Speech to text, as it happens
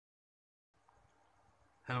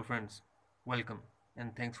Hello friends, welcome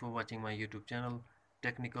and thanks for watching my YouTube channel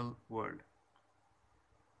Technical World.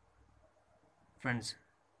 Friends,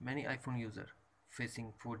 many iPhone users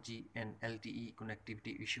facing 4G and LTE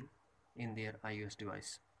connectivity issue in their iOS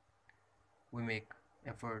device. We make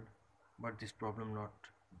effort but this problem not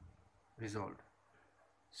resolved.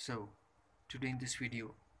 So today in this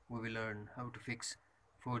video we will learn how to fix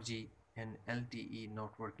 4G and LTE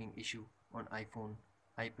not working issue on iPhone,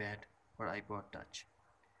 iPad or iPod touch.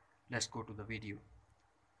 Let's go to the video.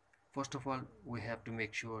 First of all, we have to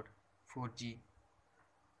make sure 4G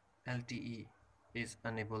LTE is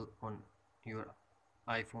enabled on your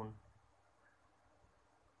iPhone,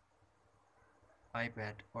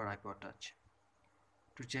 iPad or iPod touch.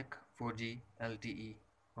 To check 4G LTE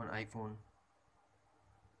on iPhone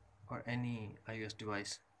or any iOS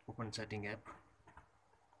device, open Setting app,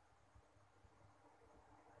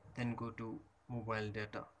 then go to Mobile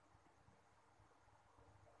Data,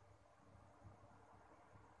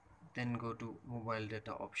 then go to Mobile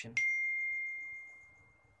Data option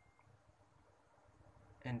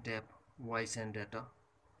and tap Voice and Data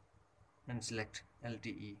and select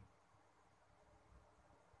LTE.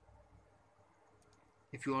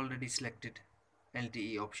 If you already selected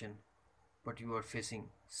LTE option but you are facing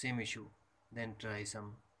same issue, then try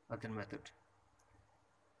some other method.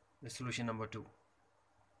 The solution number 2,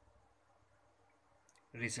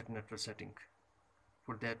 reset network setting.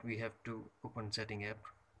 For that we have to open Setting app,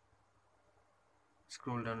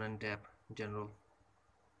 scroll down and tap General,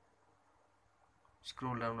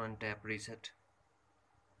 scroll down and tap Reset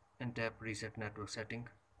and tap Reset network setting.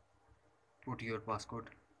 Put your passcode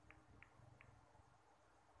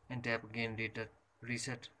and tap again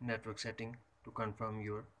Reset network setting to confirm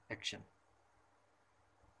your action.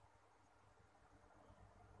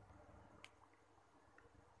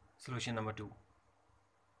 Solution number 2.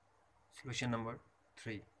 Solution number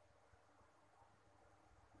 3.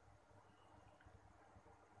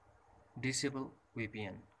 Disable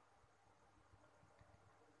VPN.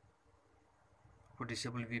 For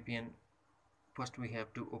disable VPN, first we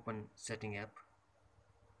have to open Setting app,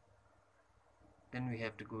 then we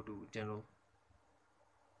have to go to General,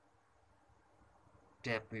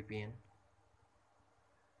 tap VPN.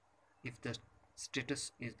 If the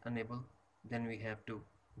status is unable, then we have to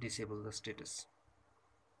disable the status.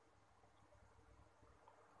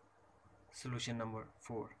 Solution number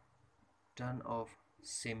 4. Turn off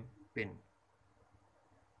SIM pin.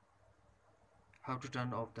 How to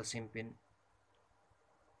turn off the SIM pin?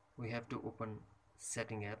 We have to open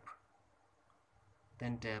Setting app,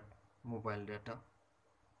 then tap Mobile Data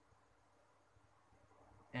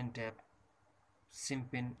and tap SIM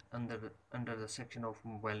pin under the section of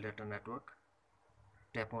Mobile Data Network.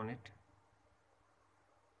 Tap on it.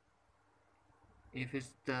 If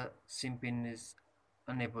the SIM pin is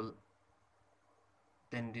unable,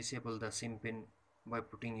 then disable the SIM pin by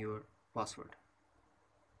putting your password.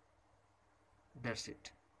 That's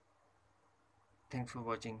it. Thanks for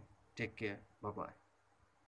watching. Take care. Bye bye.